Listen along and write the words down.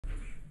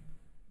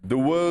The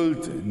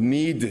world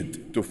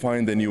needed to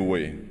find a new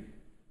way.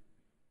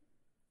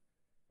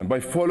 And by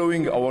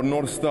following our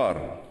North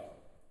Star,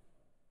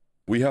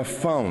 we have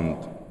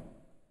found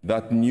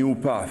that new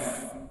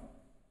path.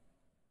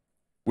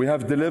 We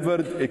have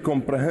delivered a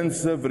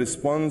comprehensive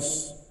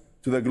response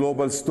to the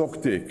global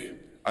stocktake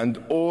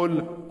and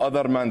all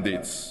other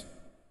mandates.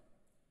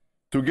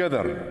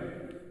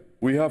 Together,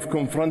 we have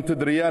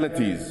confronted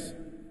realities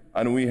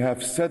and we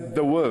have set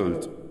the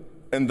world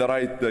in the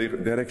right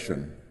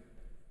direction.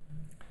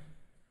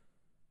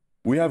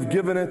 We have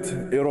given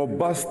it a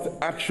robust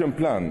action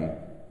plan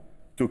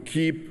to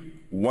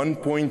keep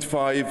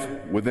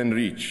 1.5 within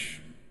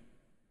reach.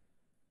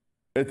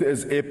 It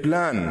is a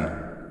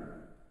plan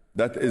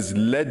that is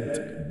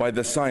led by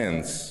the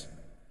science.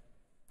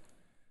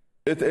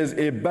 It is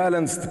a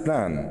balanced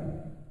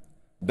plan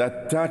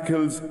that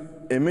tackles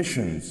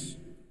emissions,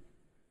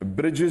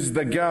 bridges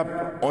the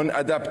gap on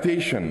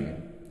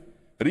adaptation,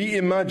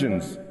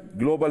 reimagines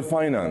global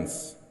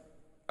finance,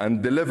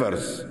 and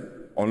delivers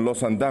on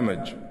loss and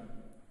damage.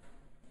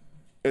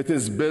 It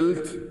is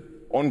built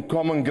on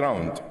common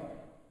ground.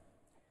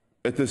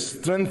 It is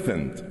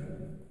strengthened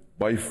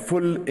by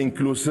full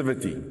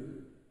inclusivity,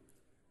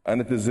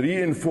 and it is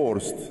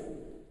reinforced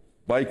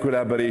by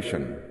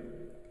collaboration.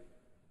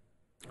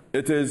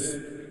 It is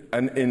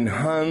an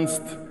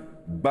enhanced,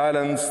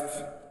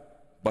 balanced,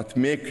 but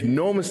make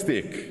no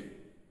mistake,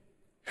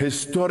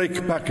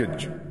 historic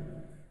package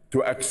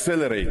to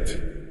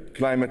accelerate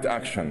climate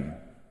action.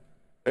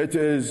 It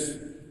is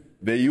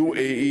the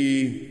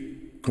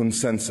UAE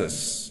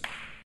Consensus.